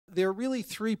there are really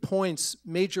 3 points,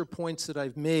 major points that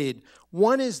I've made.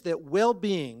 One is that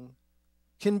well-being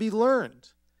can be learned.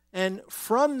 And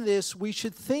from this, we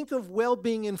should think of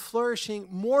well-being and flourishing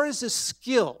more as a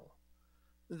skill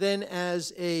than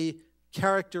as a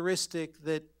characteristic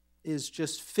that is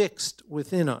just fixed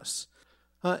within us.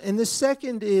 And the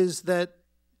second is that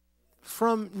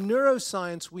from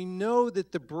neuroscience, we know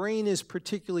that the brain is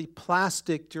particularly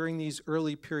plastic during these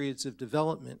early periods of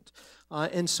development.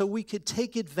 And so we could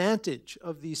take advantage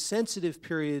of these sensitive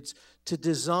periods to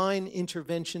design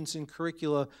interventions in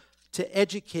curricula to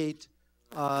educate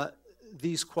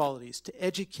these qualities, to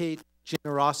educate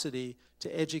generosity, to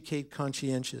educate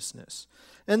conscientiousness.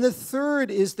 And the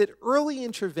third is that early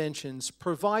interventions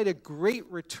provide a great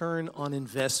return on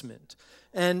investment.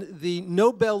 And the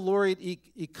Nobel laureate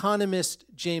economist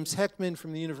James Heckman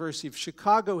from the University of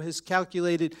Chicago has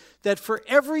calculated that for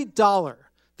every dollar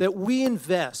that we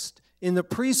invest in the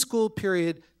preschool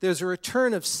period, there's a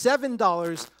return of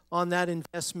 $7 on that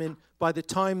investment by the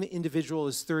time the individual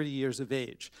is 30 years of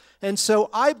age. And so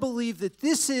I believe that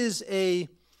this is an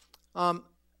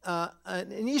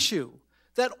issue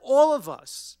that all of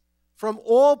us, from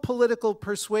all political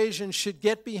persuasions, should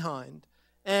get behind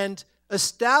and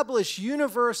establish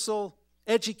universal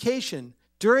education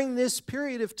during this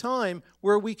period of time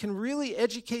where we can really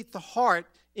educate the heart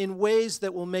in ways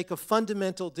that will make a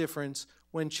fundamental difference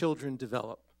when children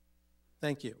develop.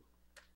 Thank you.